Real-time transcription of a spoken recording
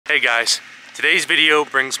Hey guys, today's video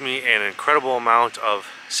brings me an incredible amount of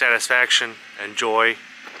satisfaction and joy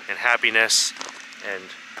and happiness and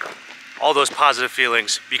all those positive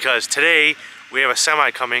feelings because today we have a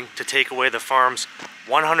semi coming to take away the farm's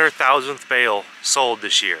 100,000th bale sold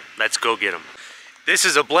this year. Let's go get them. This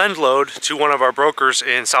is a blend load to one of our brokers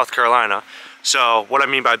in South Carolina. So what I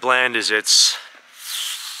mean by blend is it's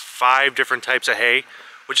 5 different types of hay,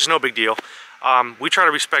 which is no big deal. We try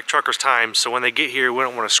to respect truckers' time, so when they get here, we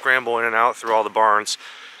don't want to scramble in and out through all the barns.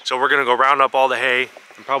 So we're going to go round up all the hay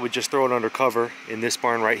and probably just throw it under cover in this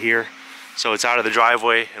barn right here, so it's out of the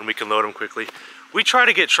driveway and we can load them quickly. We try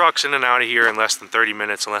to get trucks in and out of here in less than 30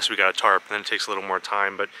 minutes unless we got a tarp, and then it takes a little more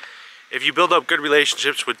time. But if you build up good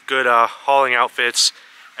relationships with good hauling outfits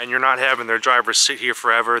and you're not having their drivers sit here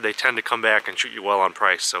forever, they tend to come back and treat you well on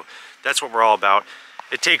price. So that's what we're all about.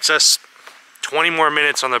 It takes us 20 more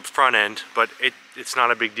minutes on the front end, but it's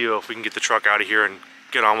not a big deal if we can get the truck out of here and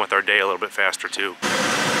get on with our day a little bit faster too.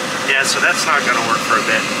 Yeah, so that's not gonna work for a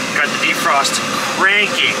bit. Got the defrost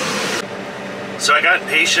cranking. So I got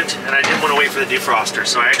impatient and I didn't want to wait for the defroster,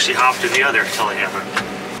 so I actually hopped in the other telehammer.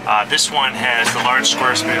 This one has the large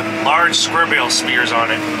square bale spears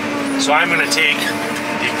on it. So I'm gonna take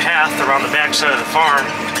the path around the back side of the farm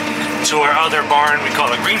to our other barn, we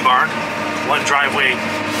call it Green Barn, one driveway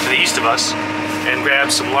to the east of us, and grab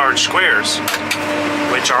some large squares,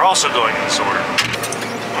 which are also going in this order.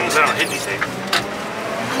 As long as I don't hit anything.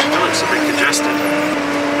 That looks a bit congested.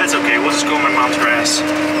 That's okay, we'll just go in my mom's grass.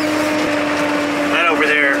 That over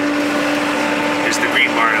there is the Green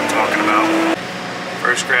Barn I'm talking about.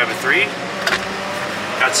 First grab of 3.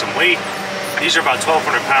 Got some weight. These are about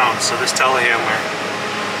 1,200 pounds, so this telehandler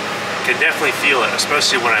can definitely feel it,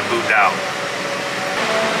 especially when I moved out.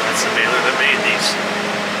 That's the baler that made these.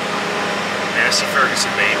 Massey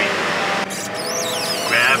Ferguson, baby.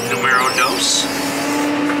 Grab numero dos.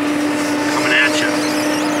 Coming at you.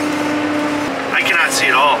 I cannot see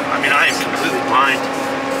it all. I mean, I am completely blind.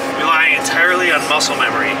 Relying entirely on muscle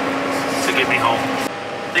memory to get me home.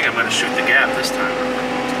 I think I'm going to shoot the gap this time.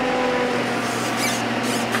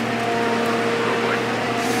 Oh boy.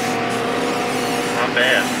 Not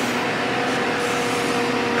bad.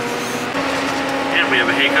 And we have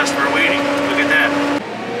a hay customer waiting. Look at that.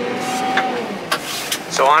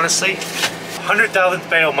 So honestly, 100,000th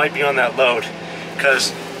bale might be on that load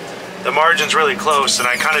because the margin's really close, and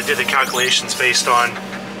I kind of did the calculations based on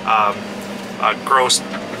a gross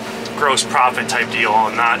profit type deal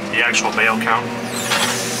and not the actual bale count.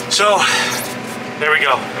 So there we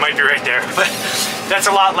go, it might be right there, but that's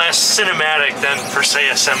a lot less cinematic than per se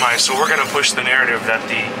a semi, so we're going to push the narrative that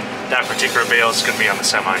that particular bale is going to be on the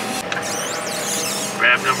semi.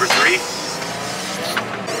 Grab number 3.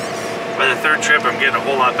 By the 3rd trip, I'm getting a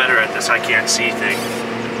whole lot better at this I can't see thing.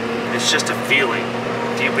 It's just a feeling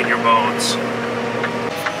deep in your bones.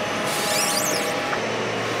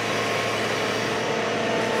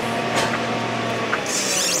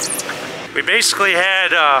 We basically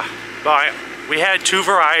had we had 2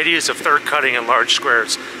 varieties of 3rd cutting in large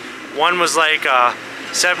squares. One was like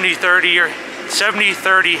 70-30 or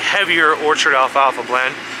 70-30 heavier orchard alfalfa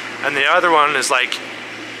blend, and the other one is like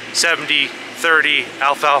 70-30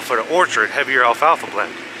 alfalfa to orchard, heavier alfalfa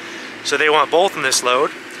blend. So they want both in this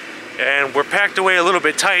load, and we're packed away a little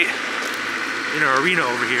bit tight in our arena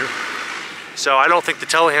over here. So I don't think the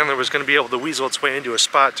telehandler was going to be able to weasel its way into a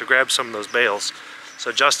spot to grab some of those bales.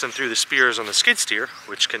 So Justin threw the spears on the skid steer,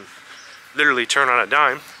 which can literally turn on a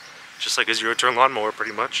dime, just like a 0-turn lawnmower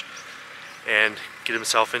pretty much, and get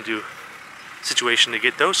himself into a situation to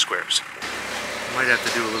get those squares. Might have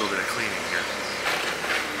to do a little bit of cleaning here.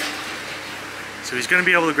 So he's going to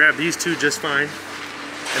be able to grab these 2 just fine.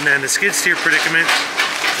 And then the skid steer predicament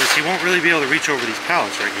is he won't really be able to reach over these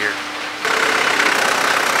pallets right here.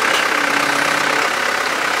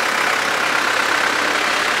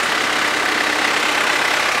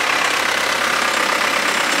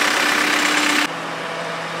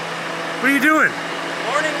 What are you doing?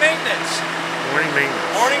 Morning maintenance. Morning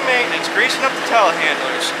maintenance. Morning maintenance. Greasing up the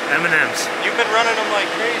telehandlers. M&Ms. You've been running them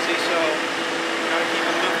like crazy, so you gotta keep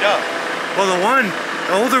them lubed up. Well, the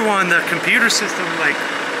older one, the computer system like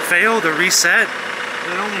failed or reset.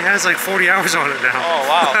 It only has like 40 hours on it now. Oh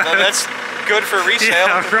wow, well, that's good for resale.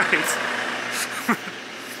 Yeah, right.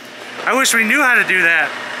 I wish we knew how to do that.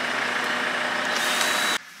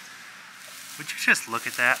 Would you just look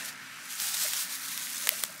at that?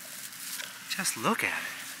 Just look at it.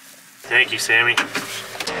 Thank you, Sammy.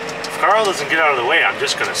 If Carl doesn't get out of the way, I'm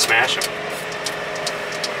just gonna smash him.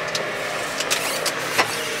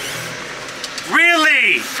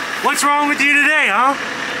 Really? What's wrong with you today, huh?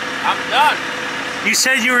 I'm done. You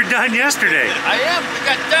said you were done yesterday. I am. We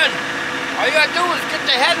got done. All you gotta do is get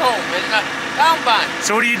the head home and down bind.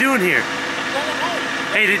 So what are you doing here? Going home.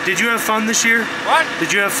 Hey, did you have fun this year? What? Did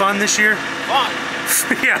you have fun this year? Fun.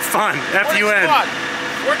 Yeah, fun. F-U-N. Fun?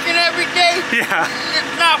 Working every day? Yeah.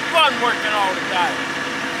 It's not fun working all the time.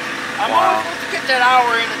 I'm Wow. only supposed to get that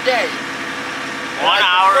hour in a day. 1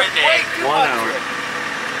 hour a day. 1 hour.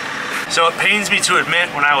 So it pains me to admit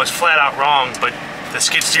when I was flat out wrong, but the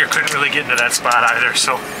skid steer couldn't really get into that spot either.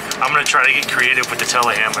 So I'm gonna try to get creative with the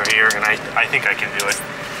telehandler here, and I think I can do it.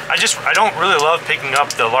 I don't really love picking up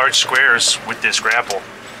the large squares with this grapple.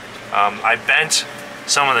 I bent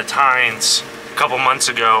some of the tines a couple months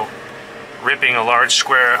ago, ripping a large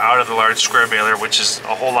square out of the large square baler, which is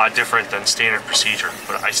a whole lot different than standard procedure,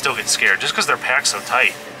 but I still get scared just because they're packed so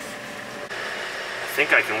tight. I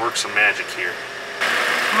think I can work some magic here.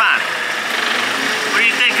 Come on. What are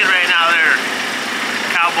you thinking right now there,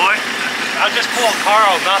 cowboy? I'll just pull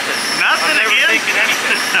Carl, nothing. Nothing I'm never again? thinking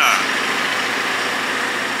anything.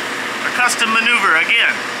 A custom maneuver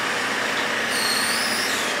again.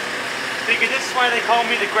 Thinking this is why they call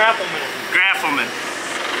me the grappleman. Grappleman.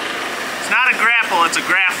 It's not a grapple, it's a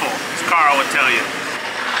graffle, as Carl would tell you.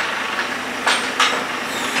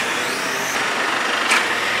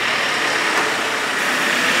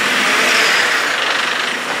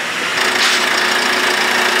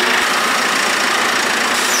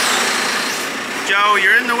 Joe,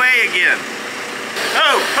 you're in the way again.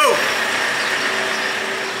 Oh, oh.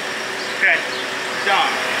 Okay,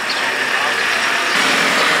 done.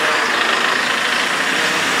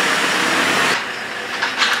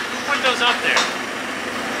 Who put those up there?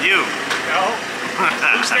 You. No?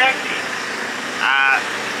 Who's that?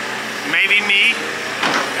 Maybe me.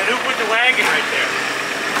 And who put the wagon right there?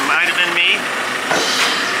 Might have been me.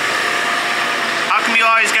 How come you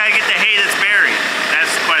always gotta get the hay that's buried?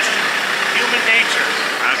 That's the question. Human nature.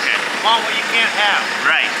 Okay. Want what you can't have.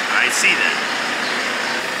 Right, I see that.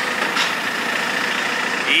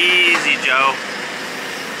 Easy, Joe.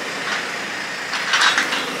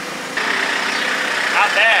 Not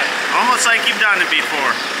bad. Almost like you've done it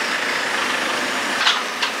before.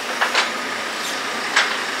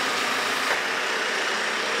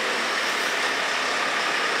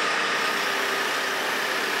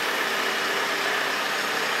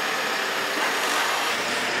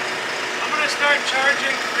 I'm gonna start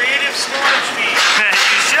charging creative storage fees.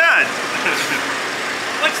 You should.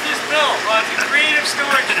 What's this bill? Well, it's a creative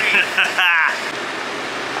storage fee.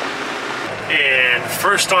 And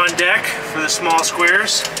first on deck for the small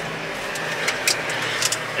squares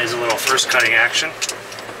is a little first cutting action.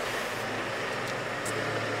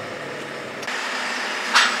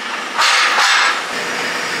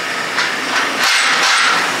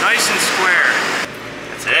 Nice and square.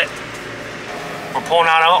 That's it. We're pulling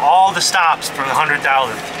out all the stops for the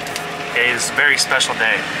 100,000th. Okay, this is a very special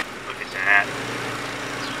day. Look at that.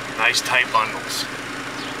 Nice tight bundles.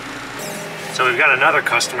 So we've got another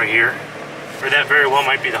customer here, or that very well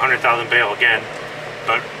might be the 100,000 bale again,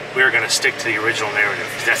 but we're going to stick to the original narrative.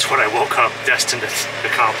 That's what I woke up destined to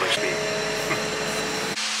accomplish. What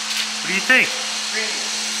do you think?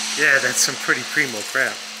 Yeah, that's some pretty primo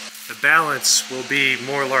crap. The balance will be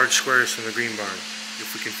more large squares from the green barn,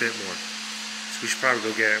 if we can fit more. So we should probably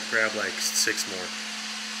go grab like 6 more.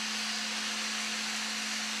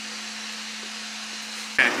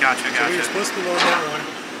 Okay, gotcha. So we were supposed to be loading that one.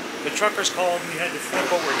 The truckers called, we had to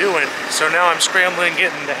flip what we're doing. So now I'm scrambling,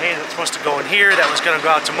 getting the hay that's supposed to go in here, that was gonna go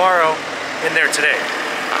out tomorrow, in there today.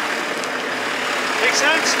 Make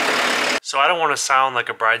sense? So I don't want to sound like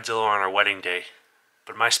a bridezilla on our wedding day,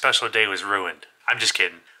 but my special day was ruined. I'm just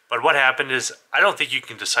kidding. But what happened is, I don't think you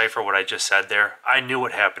can decipher what I just said there. I knew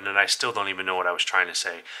what happened and I still don't even know what I was trying to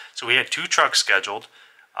say. So we had 2 trucks scheduled.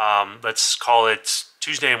 Let's call it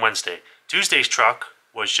Tuesday and Wednesday. Tuesday's truck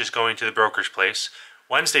was just going to the broker's place.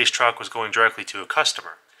 Wednesday's truck was going directly to a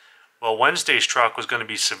customer. Well, Wednesday's truck was going to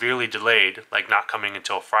be severely delayed, like not coming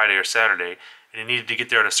until Friday or Saturday, and it needed to get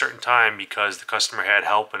there at a certain time because the customer had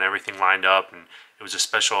help and everything lined up and it was a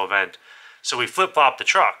special event. So we flip-flopped the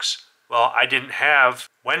trucks. Well, I didn't have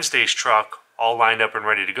Wednesday's truck all lined up and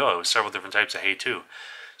ready to go. It was several different types of hay too.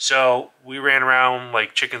 So we ran around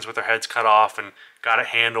like chickens with our heads cut off and got it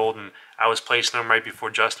handled, and I was placing them right before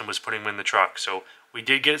Justin was putting them in the truck. So we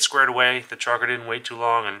did get it squared away. The trucker didn't wait too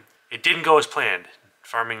long, and it didn't go as planned.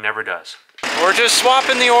 Farming never does. We're just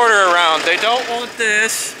swapping the order around. They don't want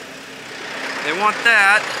this. They want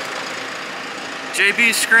that.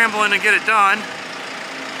 JB's scrambling to get it done.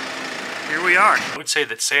 Here we are. I would say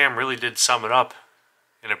that Sam really did sum it up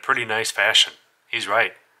in a pretty nice fashion. He's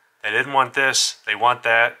right. They didn't want this, they want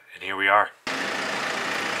that, and here we are.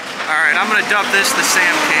 Alright, I'm gonna dub this the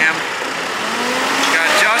Sam Cam. Got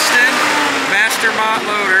Justin,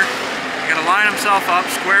 line himself up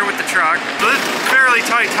square with the truck. So there's fairly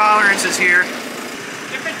tight tolerances here.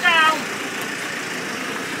 Dip it down.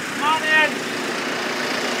 Come on in.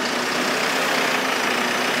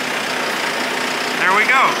 There we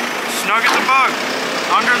go. Snug as a bug.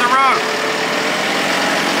 Under the rug.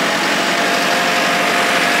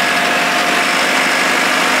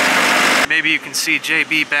 Maybe you can see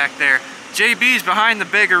JB back there. JB's behind the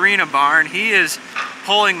big arena barn. He is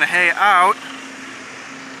pulling the hay out,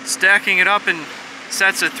 stacking it up in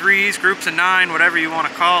sets of 3s, groups of 9, whatever you want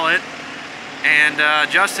to call it. And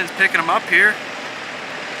Justin's picking them up here,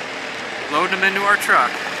 loading them into our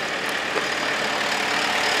truck.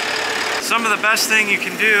 Some of the best thing you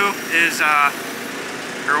can do is,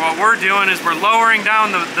 or what we're doing is we're lowering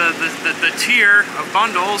down the tier of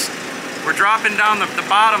bundles. We're dropping down the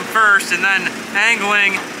bottom first and then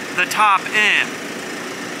angling the top in.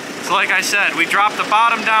 So like I said, we drop the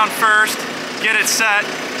bottom down first, get it set,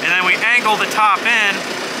 and then we angle the top in,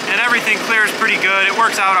 and everything clears pretty good. It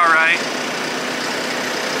works out all right.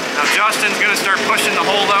 Now Justin's gonna start pushing the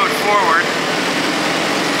whole load forward.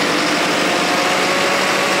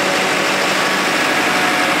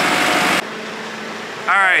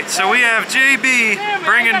 All right, so we have JB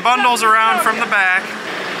bringing bundles around from the back.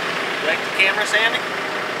 You like the camera, Sandy?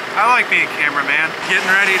 I like being cameraman. Getting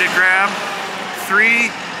ready to grab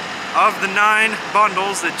 3 of the 9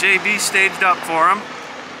 bundles that JB staged up for him.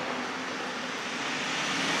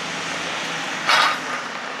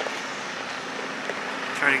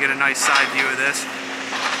 Try to get a nice side view of this.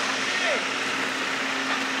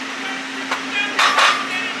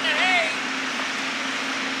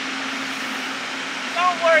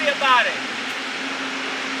 Don't worry about it.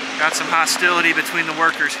 Got some hostility between the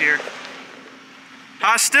workers here.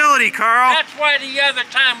 Hostility, Carl! That's why the other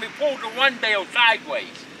time we pulled the one bale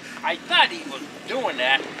sideways. I thought he was doing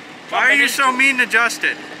that. Why are you so mean to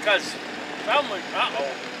Justin? Because someone, why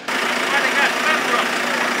they got pepper up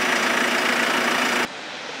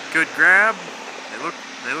for? Good grab.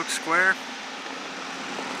 They look square.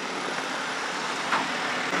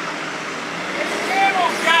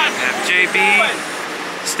 Have JB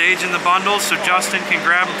staging the bundles so Justin can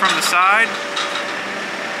grab them from the side.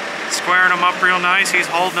 Squaring them up real nice. He's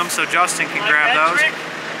holding them so Justin can grab those.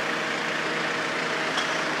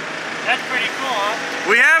 That's pretty cool, huh?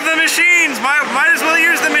 We have the machines. Might as well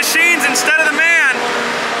use the machines instead of the man.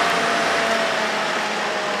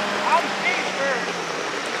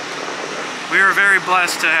 We were very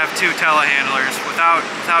blessed to have 2 telehandlers. Without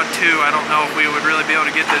 2, I don't know if we would really be able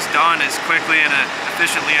to get this done as quickly and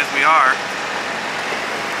efficiently as we are.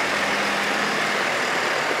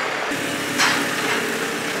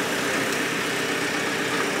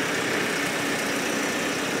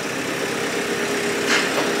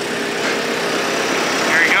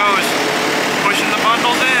 There he goes, pushing the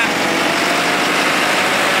bundles in.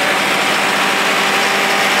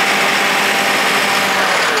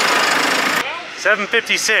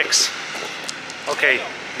 $7.56. Okay,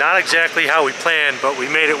 not exactly how we planned, but we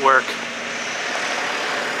made it work.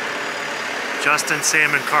 Justin,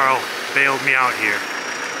 Sam, and Carl bailed me out here.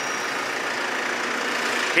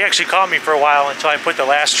 He actually caught me for a while until I put the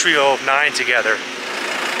last trio of 9 together.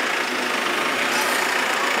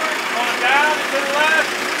 Going down to the left.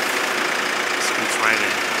 Scoots right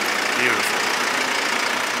in. Beautiful.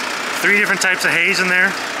 3 different types of hays in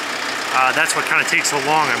there. That's what kind of takes so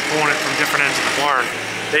long. I'm pulling it from different ends of the barn.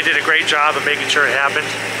 They did a great job of making sure it happened.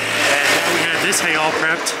 And now we have this hay all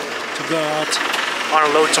prepped to go out on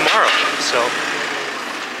a load tomorrow. So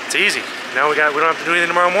it's easy. Now we don't have to do anything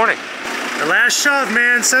tomorrow morning. The last shove,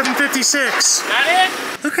 man, 7.56. That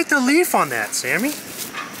it? Look at the leaf on that, Sammy.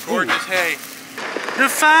 Gorgeous hay. The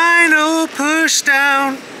final push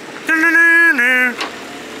down.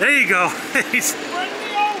 There you go.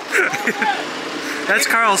 That's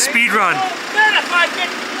Carl's speed run.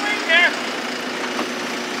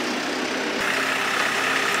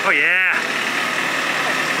 Oh yeah.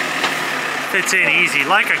 Fits in easy,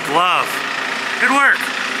 like a glove. Good work.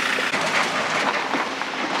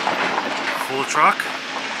 Full truck.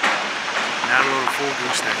 Not a little full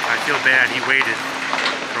gooseneck. I feel bad, he waited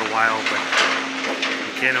for a while, but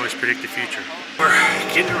you can't always predict the future. We're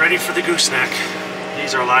getting ready for the gooseneck.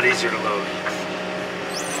 These are a lot easier to load.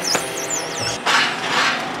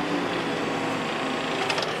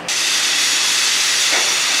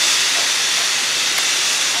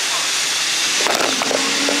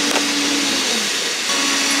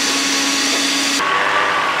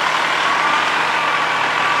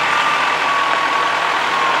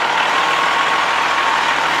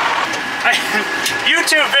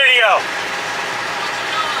 YouTube video.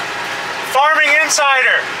 Farming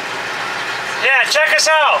Insider. Yeah, check us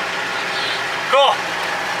out. Cool.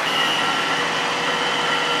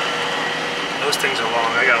 Those things are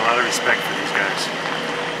long. I got a lot of respect for these guys.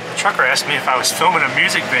 The trucker asked me if I was filming a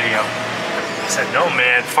music video. I said, no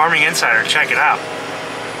man, Farming Insider, check it out.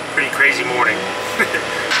 Pretty crazy morning.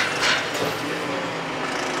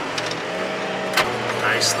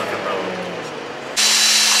 Nice looking boat.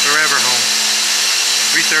 Forever home.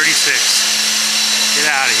 3:36. Get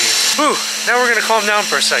out of here. Whew, now we're gonna calm down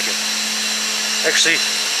for a second. Actually,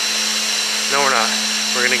 no we're not.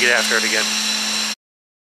 We're gonna get after it again.